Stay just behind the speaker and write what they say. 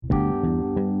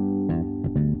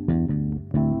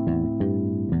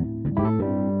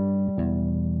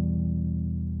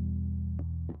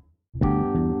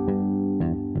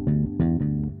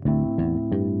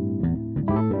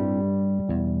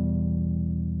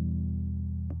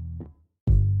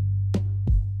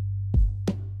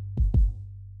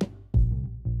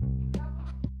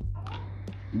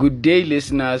Good day,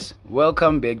 listeners.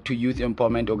 Welcome back to Youth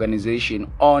Empowerment Organization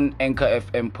on Anchor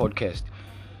FM podcast.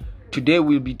 Today,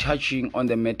 we'll be touching on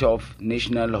the matter of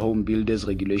National Home Builders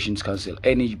Regulations Council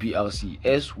 (NHBRC)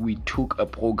 as we took a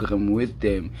program with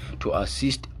them to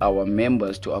assist our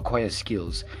members to acquire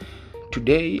skills.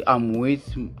 Today, I'm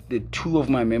with the two of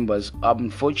my members.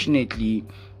 Unfortunately,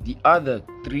 the other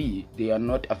three, they are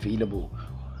not available.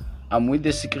 I'm with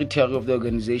the secretary of the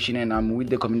organization and I'm with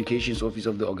the communications office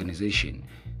of the organization.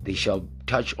 They shall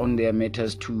touch on their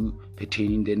matters to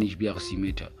pertaining the NHBRC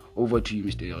matter. Over to you,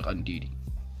 Mr. Randidi.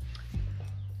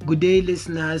 Good day,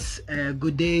 listeners.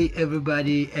 Good day,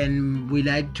 everybody. And we'd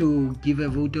like to give a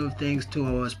vote of thanks to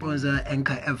our sponsor,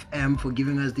 Anchor FM, for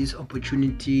giving us this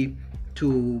opportunity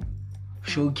to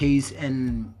showcase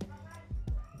and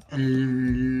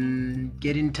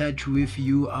get in touch with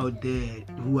you out there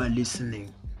who are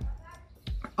listening.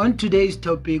 On today's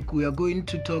topic, we are going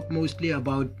to talk mostly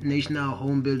about National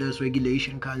Home Builders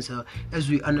Regulation Council as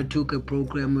we undertook a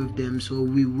program with them. So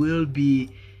we will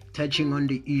be touching on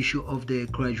the issue of the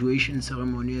graduation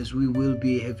ceremony, as we will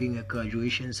be having a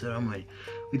graduation ceremony.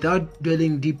 Without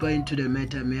dwelling deeper into the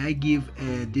matter, may I give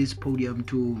this podium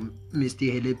to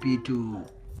Mr. Helepi to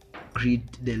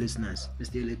greet the listeners.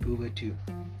 Mr. Helepi, over to you.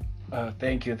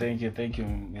 Thank you,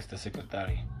 Mr.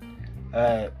 Secretary.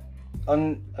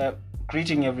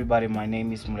 Greeting everybody, my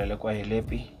name is Mulelekwa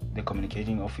Helepi, the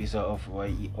Communicating Officer of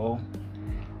YEO.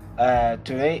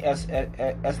 Today,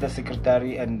 as the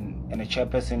Secretary and the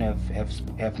Chairperson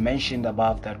have mentioned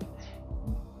above that,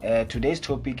 today's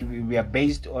topic we are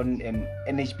based on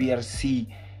NHBRC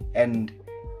and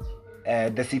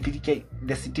the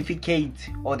certificate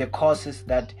or the courses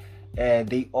that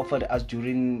they offered us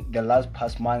during the last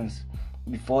past months,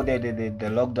 before the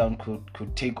lockdown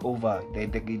could take over the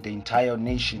entire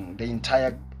nation, the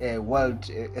entire world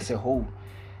as a whole.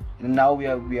 And now we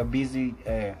are busy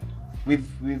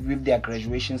with their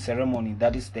graduation ceremony.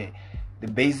 That is the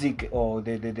basic or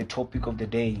the topic of the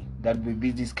day that we'll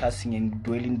be discussing and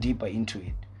dwelling deeper into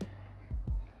it.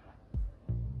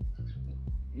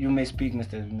 You may speak,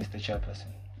 Mr.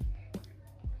 Chairperson.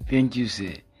 Thank you,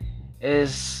 sir.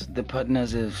 As the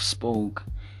partners have spoke,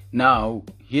 now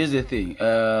here's the thing.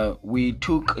 We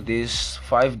took this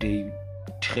 5-day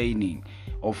training,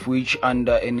 of which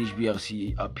under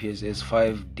NHBRC appears as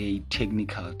 5-day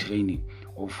technical training,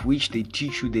 of which they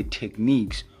teach you the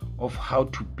techniques of how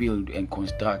to build and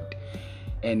construct,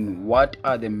 and what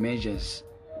are the measures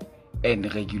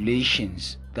and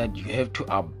regulations that you have to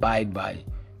abide by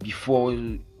before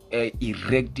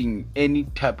erecting any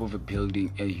type of a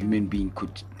building a human being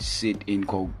could sit in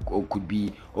or could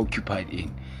be occupied in.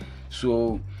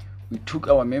 So we took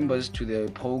our members to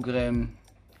the program.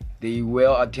 They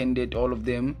well attended, all of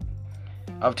them.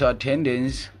 After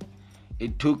attendance,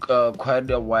 it took quite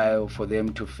a while for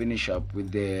them to finish up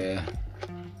with their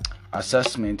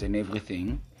assessment and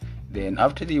everything. Then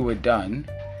after they were done,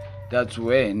 that's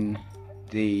when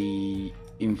they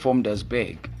informed us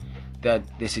back that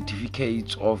the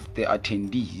certificates of the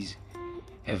attendees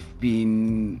have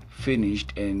been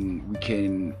finished and we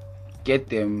can get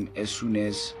them as soon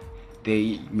as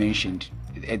they mentioned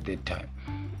at that time.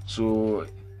 So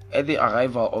at the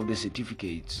arrival of the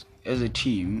certificates, as a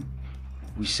team,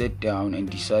 we sat down and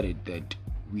decided that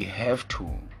we have to,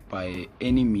 by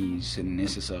any means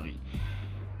necessary,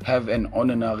 have an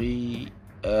honorary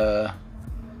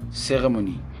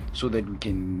ceremony so that we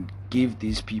can give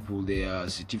these people their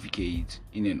certificates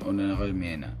in an honorary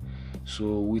manner.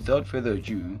 So without further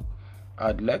ado,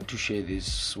 I'd like to share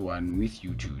this one with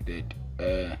you too,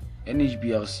 that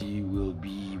NHBRC will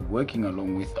be working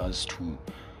along with us to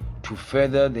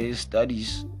further their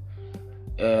studies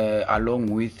along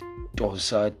with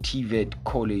Tosa TVET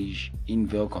College in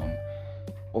Welcome,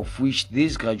 of which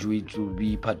these graduates will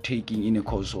be partaking in a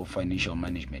course of financial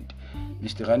management.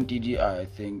 Mr. Randidi, I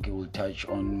think will touch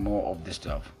on more of the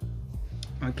stuff.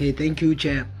 Okay, thank you,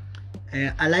 Chair.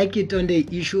 I like it on the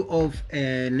issue of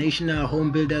National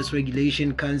Home Builders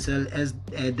Regulation Council, as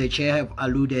the Chair have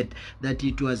alluded that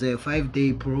it was a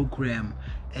 5-day program.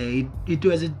 It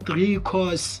was a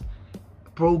 3-course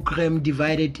program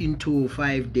divided into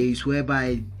 5 days,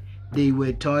 whereby they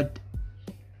were taught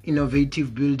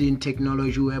innovative building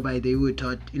technology, whereby they were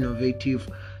taught innovative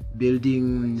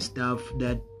building stuff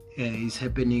that is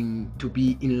happening to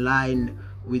be in line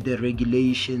with the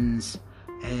regulations,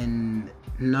 and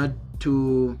not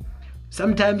to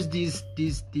sometimes these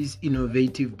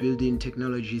innovative building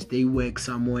technologies, they work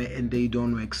somewhere and they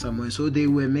don't work somewhere. So they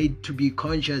were made to be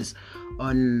conscious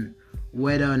on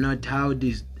whether or not how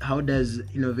does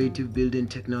innovative building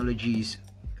technologies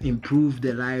improve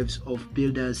the lives of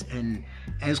builders, and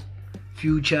as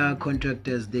future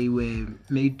contractors, they were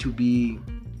made to be,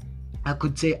 I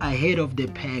could say, ahead of the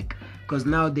pack, because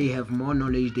now they have more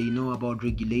knowledge. They know about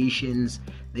regulations,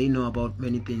 they know about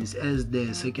many things. As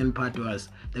the second part was,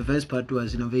 the first part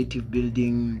was innovative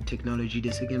building technology,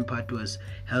 the second part was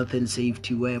health and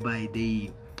safety, whereby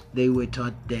they were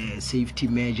taught the safety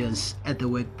measures at the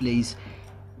workplace,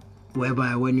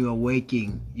 whereby when you are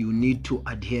working you need to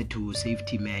adhere to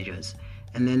safety measures.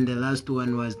 And then the last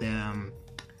one was the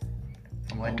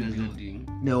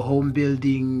home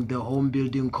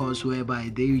building course,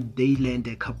 whereby they learned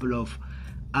a couple of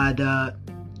other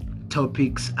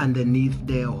topics underneath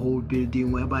the whole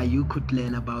building, whereby you could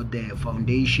learn about the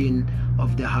foundation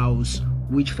of the house,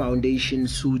 which foundation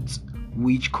suits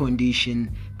which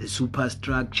condition, the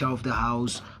superstructure of the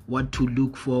house, what to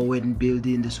look for when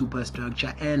building the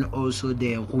superstructure, and also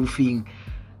the roofing.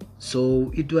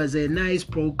 So it was a nice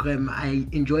program. I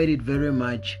enjoyed it very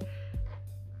much.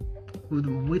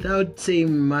 Without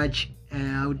saying much,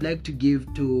 I would like to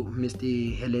give to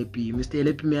Mr. Helepi. Mr.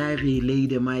 Helepi, may I relay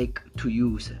the mic to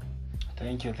you, sir?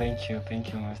 Thank you,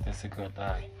 Mr.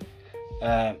 Secretary.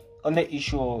 On the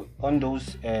issue, on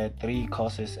those 3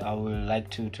 courses, I would like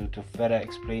to further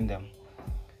explain them.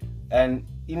 And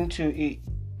into it,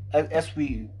 as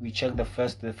we check the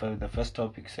first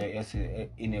topic, say as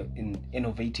in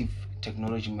innovative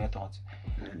technology methods.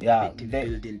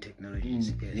 Building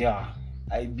technologies. Yes. Yeah,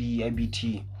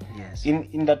 IBT. Yes.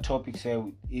 In that topic, say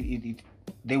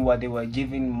they were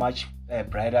giving much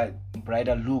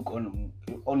brighter look on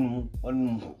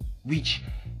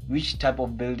which type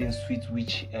of building suits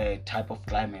which type of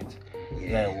climate.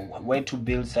 Where to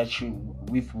build such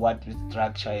with what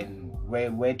structure, and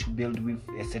where to build with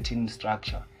a certain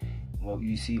structure. Well,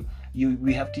 you see,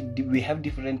 we have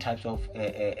different types of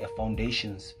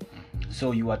foundations.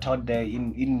 So you are taught there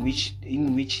in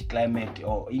which climate,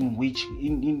 or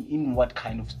in what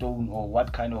kind of stone, or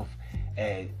what kind of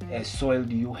soil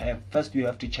do you have. First, you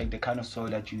have to check the kind of soil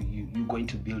that you're going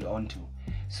to build onto.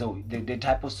 So the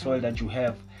type of soil that you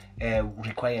have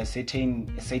requires a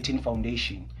certain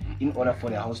foundation in order for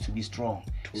the house to be strong.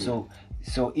 True.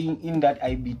 So in that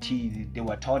IBT, they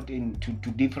were taught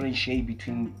to differentiate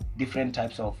between different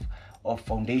types of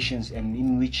foundations, and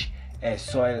in which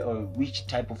soil, or which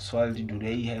type of soil do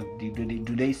they have,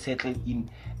 do they settle in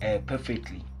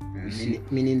perfectly.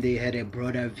 Meaning they had a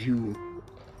broader view.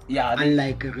 Yeah.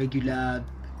 Unlike a regular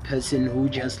person who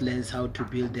just learns how to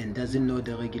build and doesn't know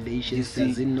the regulations,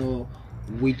 doesn't know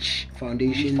which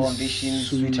foundation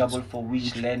suitable for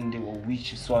which land, or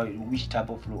which soil, which type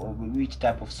of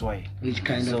soil, which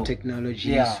kind of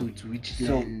technology suits which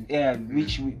land.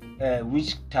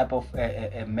 Which type of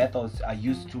methods are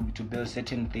used to build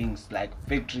certain things, like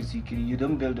factories. You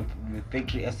don't build a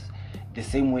factory as the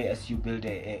same way as you build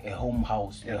a home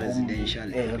house, a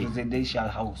residential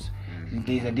house.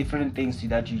 There's a different things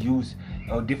that you use,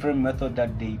 or different method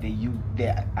that they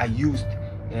are used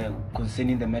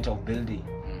concerning the matter of building.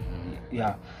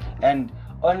 Yeah. And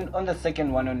on the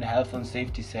second one, on health and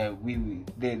safety, sir,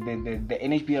 the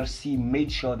NHBRC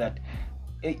made sure that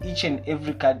each and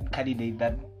every candidate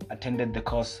that attended the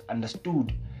course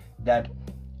understood that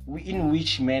in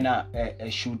which manner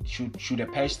should a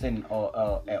person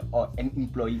or an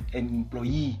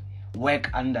employee work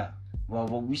under.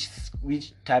 Well,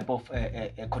 which type of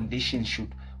condition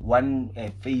should one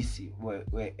face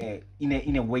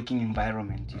in a working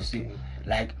environment? You see,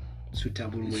 like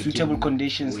suitable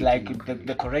conditions, like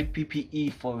the correct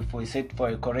PPE for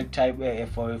a correct type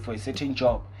for a certain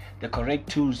job, the correct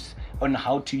tools on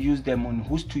how to use them, on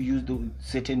who's to use the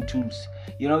certain tools.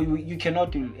 You know, you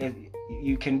cannot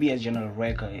you can be a general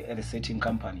worker at a certain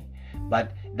company,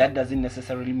 but that doesn't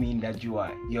necessarily mean that you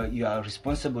are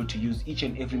responsible to use each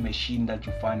and every machine that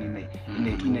you find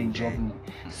in a job.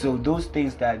 So those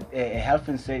things that health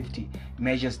and safety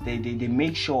measures, they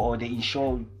make sure, or they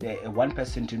ensure one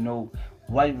person to know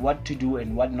what to do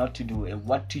and what not to do, and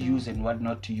what to use and what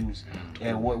not to use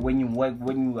when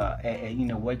you are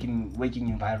in a working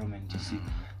environment. You see,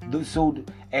 so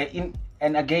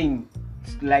and again,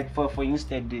 like for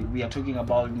instance, we are talking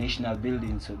about national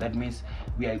buildings, so that means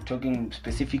we are talking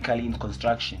specifically in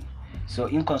construction. So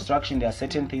in construction, there are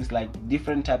certain things like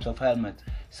different types of helmets.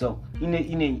 So in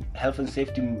a health and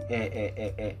safety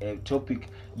topic,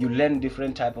 you learn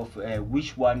different type of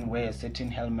which one wear a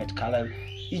certain helmet color.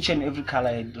 Each and every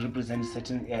color represents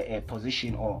certain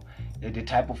position, or the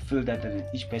type of field that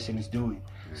each person is doing.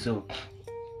 So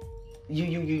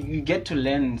you get to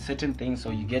learn certain things,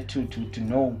 or you get to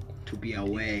know, to be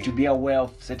aware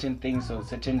of certain things or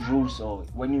certain rules, or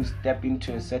when you step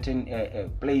into a certain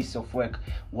place of work,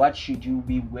 what should you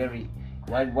be wearing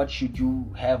what should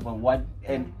you have,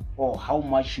 or how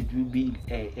much should you be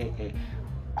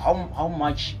how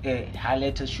much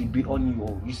highlighters should be on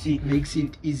you. You see, makes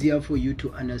it easier for you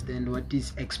to understand what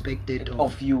is expected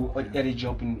of you at a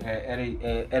job in at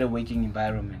a working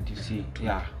environment. You see,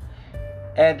 yeah.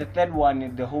 The third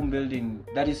one, the home building.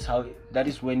 That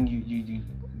is when you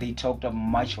they talked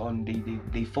much on,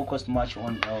 they focused much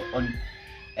on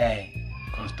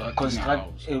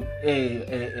construct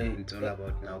it's all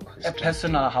about now a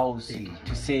personal house,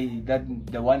 to say that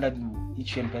the one that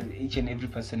each and every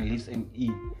person lives in,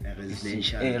 a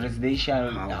residential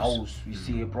house. You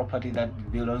see, a property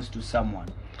that belongs to someone.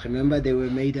 Remember, they were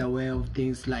made aware of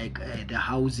things like the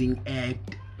Housing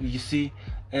Act. You see,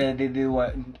 there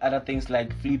were other things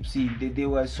like Flipsy. There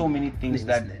were so many things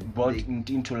that brought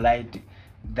into light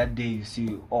that day, you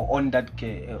see, or on that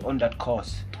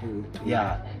course.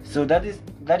 Yeah. So that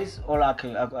is all I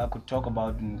could talk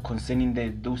about concerning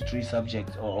those three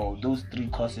subjects, or those three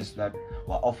courses that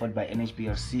were offered by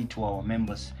NHBRC to our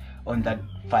members on that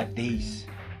 5 days.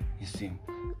 You see,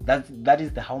 that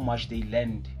is how much they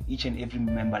learned, each and every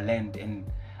member learned, and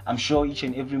I'm sure each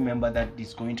and every member that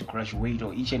is going to graduate,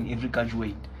 or each and every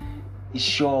graduate, is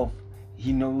sure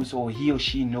he knows, or he or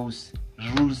she knows,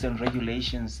 rules and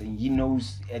regulations, and he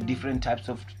knows different types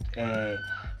of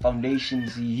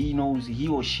foundations. He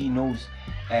or she knows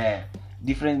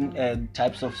different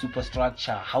types of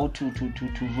superstructure, how to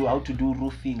do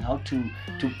roofing, how to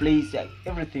place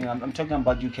everything. I'm talking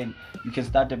about you can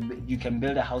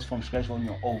build a house from scratch on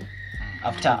your own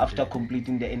after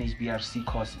completing the NHBRC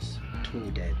courses.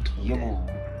 True that.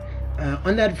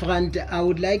 On that front, I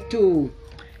would like to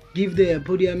give the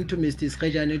podium to Mr.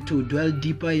 Srejane to dwell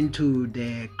deeper into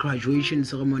the graduation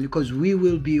ceremony, because we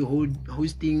will be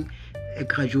hosting a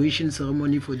graduation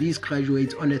ceremony for these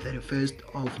graduates on the 31st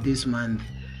of this month.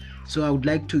 So I would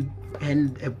like to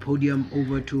hand a podium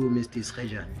over to Mr.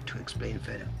 Srejane to explain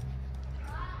further.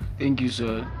 Thank you,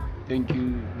 sir. Thank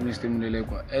you, Mr.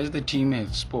 Mulelekwa. As the team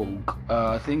has spoke,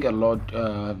 I think a lot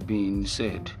have been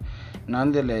said.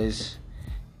 Nonetheless,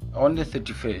 on the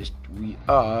 31st, we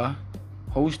are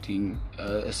hosting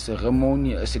a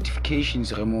ceremony, a certification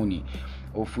ceremony,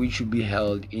 of which will be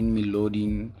held in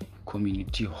Miloding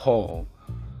Community Hall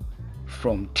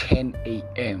from 10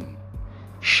 a.m.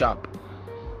 sharp.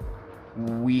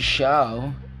 We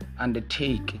shall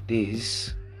undertake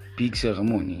this big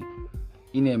ceremony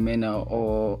in a manner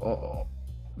or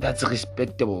that's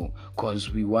respectable,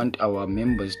 because we want our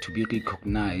members to be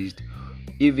recognized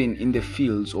even in the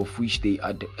fields of which they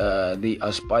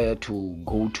aspire to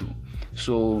go to.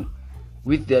 So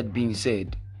with that being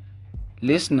said,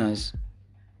 listeners,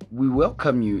 we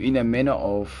welcome you in a manner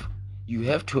of, you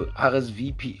have to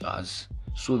RSVP us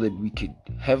so that we could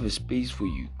have a space for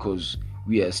you, because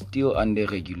we are still under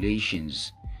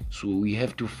regulations, so we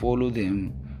have to follow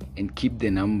them and keep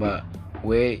the number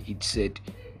where it said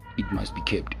it must be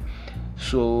kept.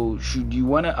 So should you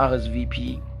want to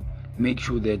RSVP, make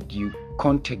sure that you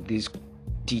contact these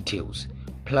details: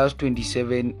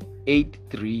 +27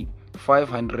 83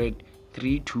 500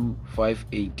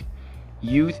 3258,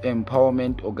 Youth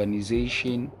Empowerment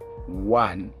Organization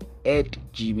 1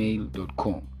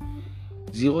 @gmail.com,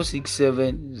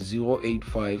 067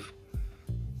 085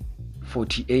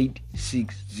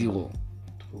 4860.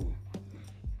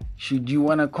 Should you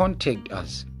want to contact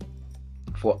us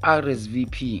for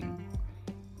RSVP,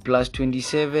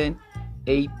 +27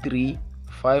 83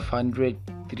 500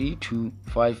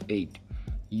 3258,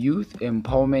 Youth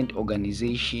Empowerment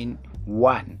Organization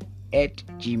 1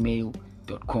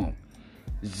 @gmail.com,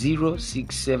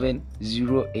 067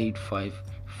 085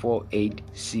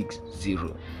 4860.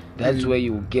 That's where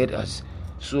you get us.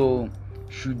 So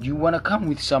should you want to come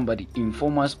with somebody,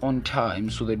 inform us on time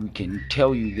so that we can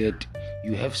tell you that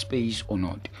you have space or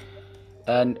not.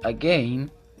 And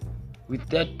again, with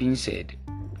that being said,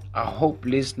 I hope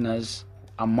listeners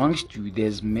amongst you,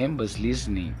 there's members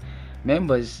listening.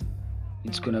 Members,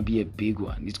 it's gonna be a big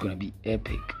one. It's gonna be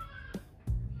epic.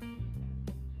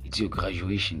 It's your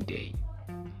graduation day.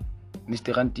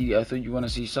 Mr. Ranti, I thought you want to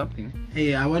say something.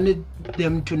 Hey, I wanted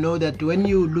them to know that when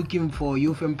you're looking for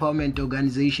Youth Empowerment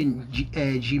Organization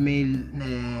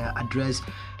Gmail address,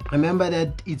 remember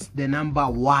that it's the number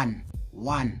 1,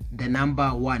 the number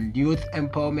 1, Youth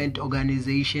Empowerment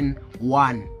Organization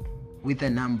 1 with a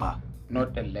number.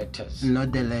 Not the letters.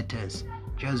 Not the letters.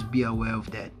 Just be aware of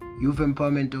that. Youth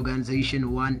Empowerment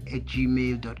Organization 1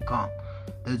 @gmail.com.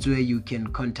 That's where you can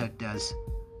contact us.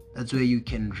 That's where you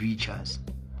can reach us.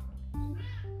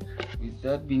 With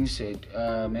that being said,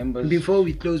 members. Before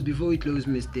we close,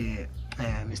 Mr.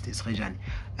 Mr. Srejane.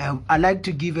 I'd like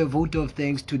to give a vote of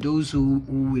thanks to those who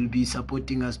will be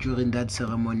supporting us during that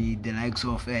ceremony, the likes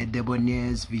of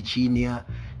Debonaires, Virginia,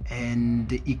 and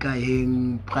the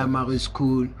Ikaheng Primary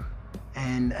School,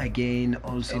 and again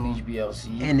also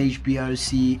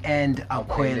NHBRC and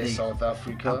Akwele South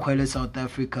Africa. Akwele South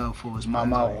Africa for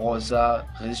Mama Rosa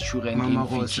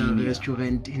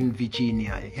Restaurant in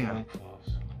Virginia. Yeah.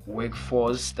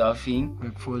 Workforce staffing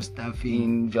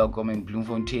in Welcome and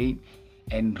Bloemfontein,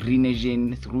 and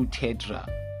Renegen through Tetra.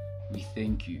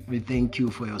 We thank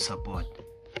you for your support.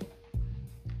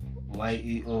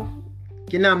 YEO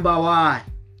number 1.